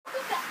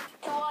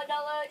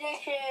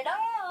edition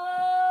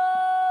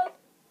of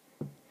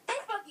Big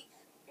Buggies.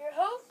 Your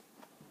hosts,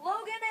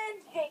 Logan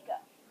and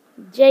Jacob.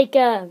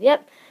 Jacob,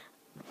 yep.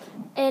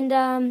 And,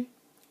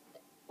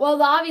 well,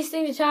 the obvious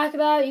thing to talk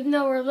about, even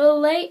though we're a little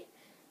late,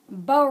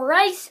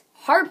 Bryce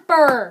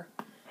Harper.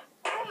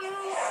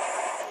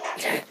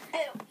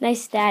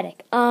 Nice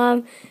static.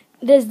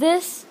 Does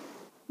this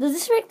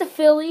make the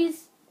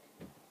Phillies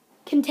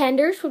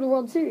contenders for the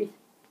World Series?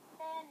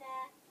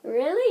 Nah.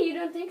 Really? You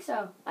don't think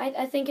so?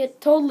 I think it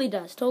totally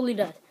does. Totally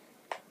does.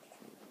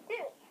 Dude,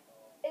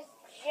 it's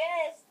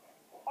just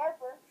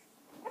Harper.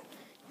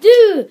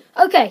 Dude!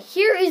 Okay,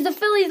 here is the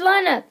Phillies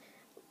lineup.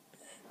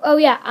 Oh,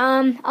 yeah.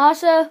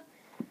 Also,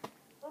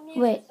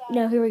 wait.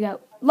 No, here we go.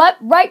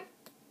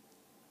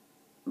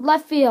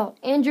 Left field,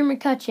 Andrew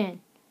McCutchen.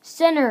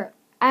 Center,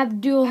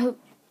 Abdul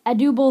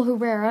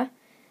Herrera.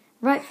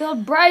 Right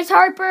field, Bryce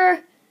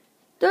Harper.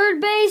 Third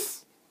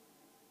base,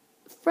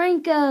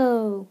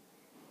 Franco.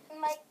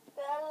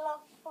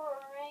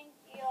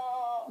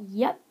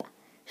 Yep.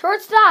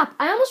 Shortstop.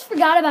 I almost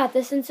forgot about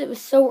this since it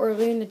was so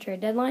early in the trade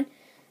deadline.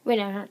 Wait,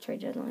 no, not trade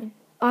deadline.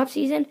 Off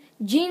season.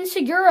 Gene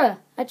Segura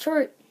at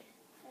short.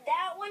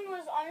 That one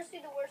was honestly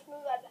the worst move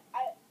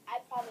I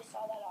probably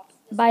saw that off.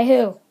 By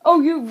who?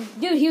 Oh,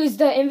 dude, he was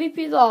the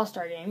MVP of the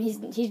All-Star game. He's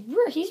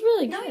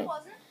really good. No, he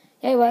wasn't.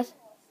 Yeah, he was.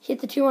 He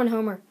hit the 2-run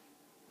homer.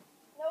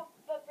 Nope,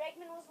 but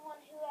Bregman was the one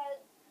he was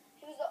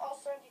the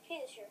All-Star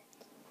MVP this year.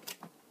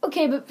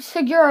 Okay, but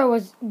Segura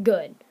was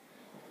good.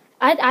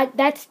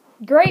 That's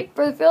great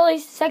for the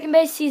Phillies. Second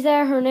base,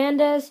 Cesar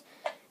Hernandez.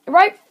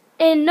 Right,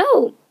 and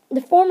no,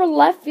 the former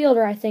left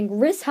fielder, I think,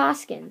 Rhys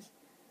Hoskins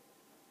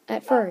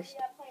at first.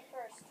 Yeah, playing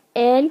first.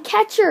 And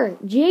catcher,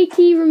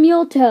 JT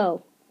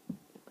Realmuto.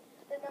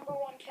 The number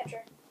one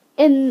catcher.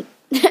 And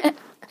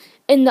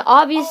the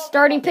obvious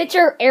starting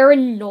pitcher,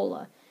 Aaron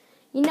Nola.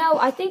 You know,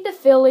 I think the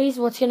Phillies,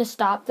 what's going to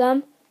stop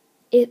them,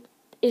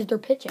 is their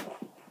pitching.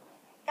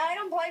 I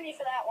don't blame you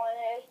for that one.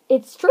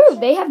 It's true.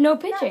 They have no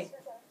pitching.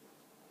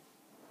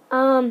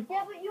 Yeah,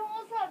 but you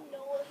also have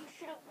Noah who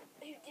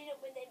didn't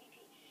win the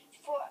MVP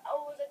for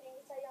was I think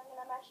Cy Young, and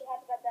I'm actually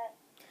happy about that.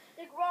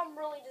 DeGrom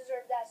really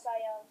deserved that Cy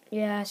Young.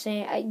 Yeah,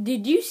 saying.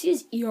 Did you see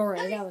his ERA?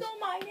 No, he That stole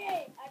my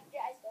name.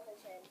 I stole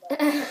his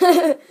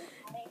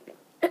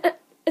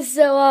name.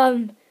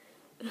 So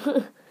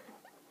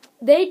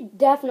they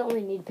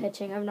definitely need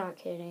pitching. I'm not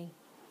kidding.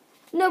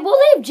 No, well,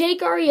 they have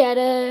Jake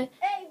Arrieta.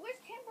 Hey, where's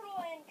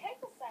Kimbrel and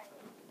Keuchel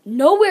signing?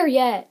 Nowhere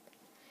yet.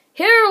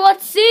 Here,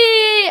 let's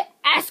see.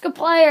 Ask a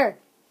player.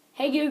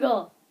 Hey,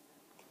 Google.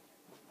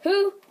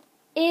 Who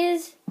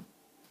is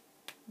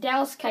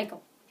Dallas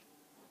Keuchel?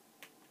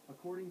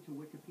 According to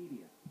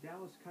Wikipedia,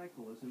 Dallas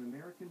Keuchel is an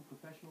American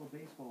professional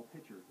baseball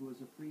pitcher who is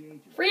a free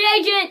agent. Free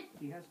agent!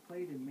 He has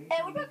played in Major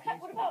Hey, League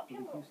Baseball for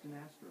the Houston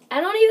Astros. I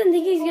don't even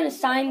think he's going to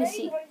sign this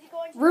season.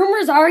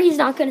 Rumors are he's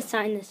not going to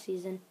sign this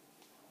season.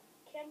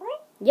 Kimbrel?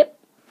 Yep.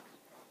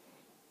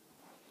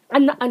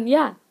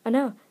 Yeah, I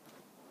know.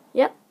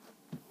 Yep.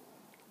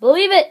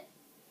 Believe it.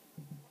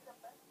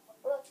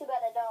 Well, too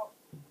bad I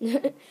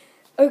don't.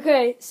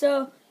 Okay,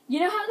 so you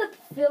know how the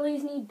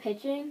Phillies need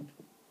pitching?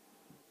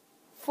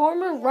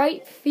 Former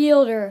right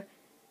fielder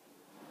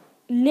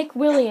Nick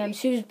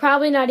Williams, who's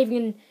probably not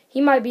even,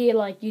 he might be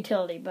like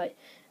utility, but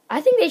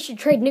I think they should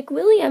trade Nick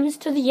Williams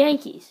to the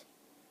Yankees.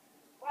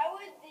 Why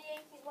would the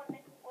Yankees want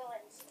Nick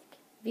Williams?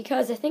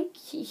 Because I think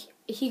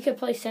he could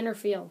play center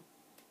field.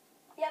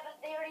 Yeah,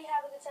 but they already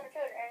have a good center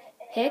fielder.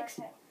 Hicks?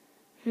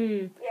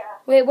 Yeah.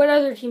 Wait, what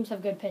other teams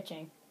have good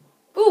pitching?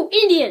 Ooh,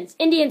 Indians.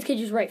 Indians could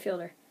use right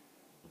fielder.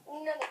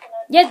 No, they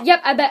cannot.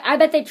 Yep, I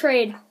bet they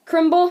trade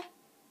Krimble.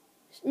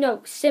 No,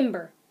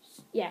 Simber.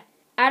 Yeah,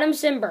 Adam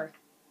Simber.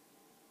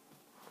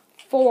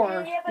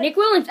 For Nick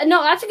Williams.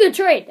 No, that's a good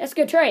trade. That's a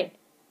good trade.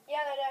 Yeah,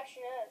 that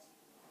actually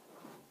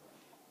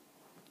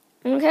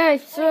is. Okay,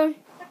 so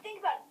But think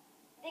about it.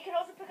 They could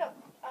also pick up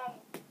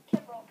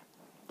Kimbrel.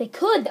 they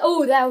could.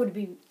 That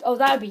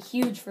would be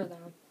huge for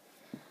them.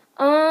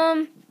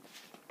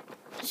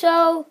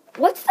 So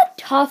what's the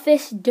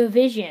toughest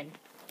division?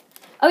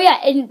 Oh yeah,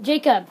 and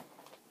Jacob,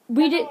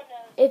 we did.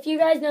 If you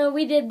guys know,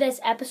 we did this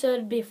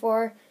episode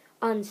before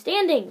on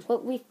standings.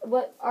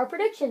 What our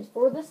predictions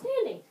for the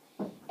standings,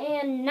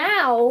 and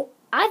now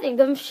I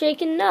think I'm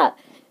shaking it up.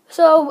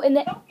 So in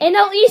the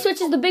NL East, which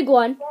is the big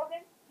one.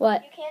 Logan,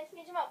 What? you can't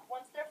change them up.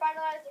 Once they're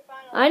finalized, they're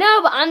finalized. I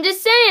know, but I'm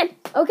just saying.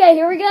 Okay,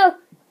 here we go.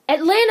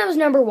 Atlanta's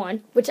number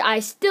 1, which I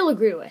still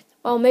agree with.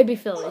 Well, maybe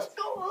Phillies. Let's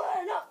go,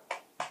 Atlanta.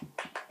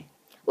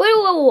 Wait.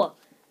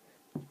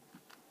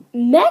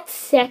 Mets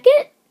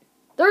second?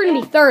 They're going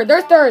to be third.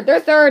 They're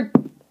third.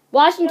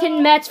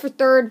 Washington Mets for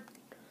third.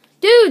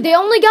 Dude, they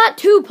only got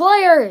 2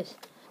 players.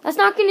 That's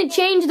not going to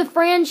change the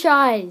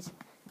franchise.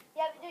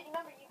 Yeah, but dude,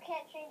 remember, you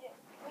can't change it.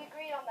 We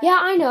agreed on that. Yeah,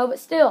 I know, but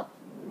still.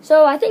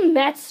 So I think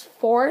Mets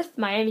 4th.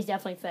 Miami's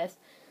definitely 5th.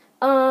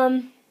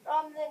 Then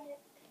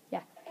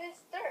Yeah. who's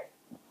third?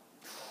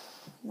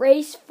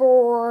 Race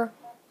for...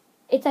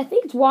 I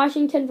think it's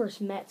Washington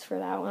versus Mets for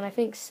that one. I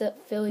think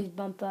Phillies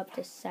bump up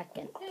to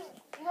second. Dude,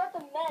 you got the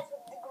Mets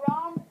with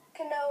DeGrom,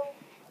 Cano,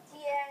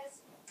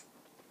 Diaz,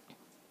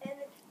 and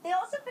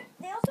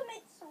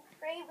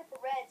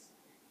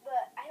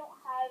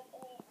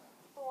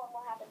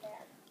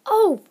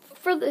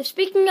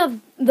speaking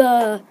of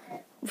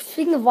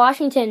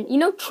Washington, you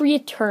know Trey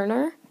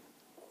Turner?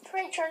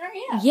 Trey Turner,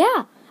 yeah.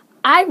 Yeah.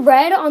 I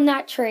read on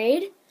that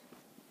trade,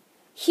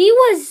 he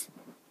wasn't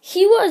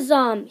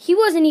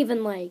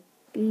even like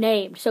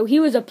named. So he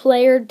was a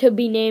player to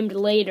be named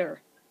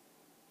later.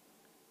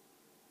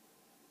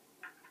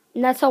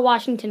 And that's how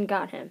Washington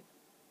got him.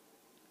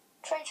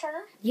 Trey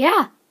Turner?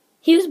 Yeah.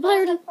 He was a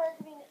player to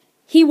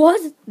He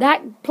was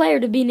that player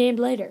to be named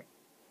later.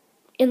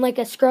 In like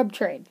a scrub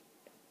trade.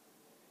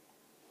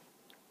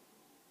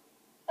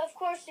 Of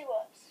course he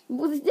was.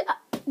 That's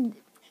the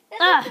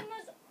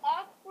most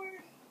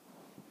awkward.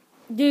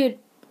 Dude,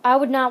 I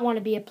would not want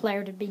to be a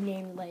player to be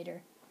named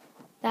later.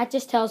 That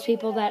just tells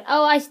people that,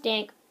 oh, I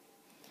stink.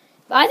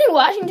 But I think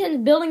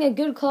Washington's building a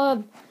good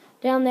club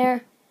down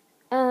there.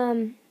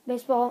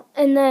 Baseball.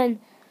 And then,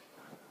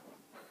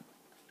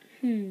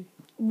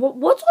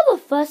 what's all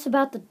the fuss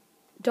about the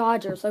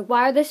Dodgers? Like,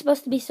 why are they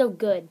supposed to be so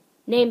good?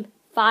 Name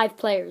 5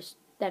 players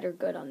that are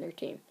good on their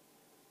team.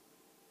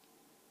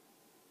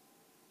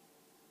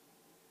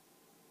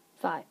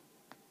 5.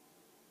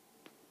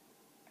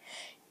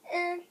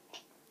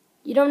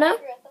 You don't know?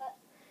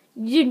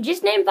 You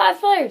just name 5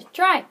 players.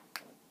 Try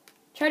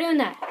doing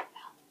that.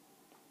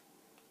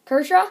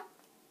 Kershaw?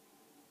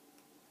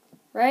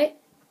 Right?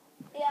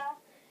 Yeah.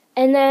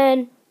 And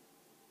then...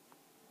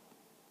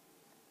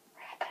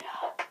 Wrap it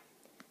up.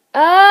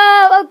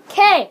 Oh,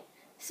 okay.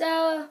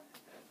 So...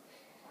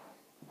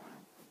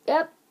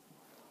 Yep.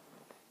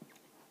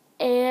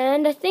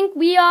 And I think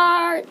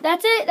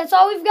that's it. That's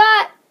all we've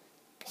got.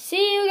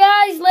 See you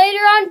guys later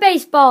on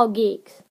Baseball Geeks.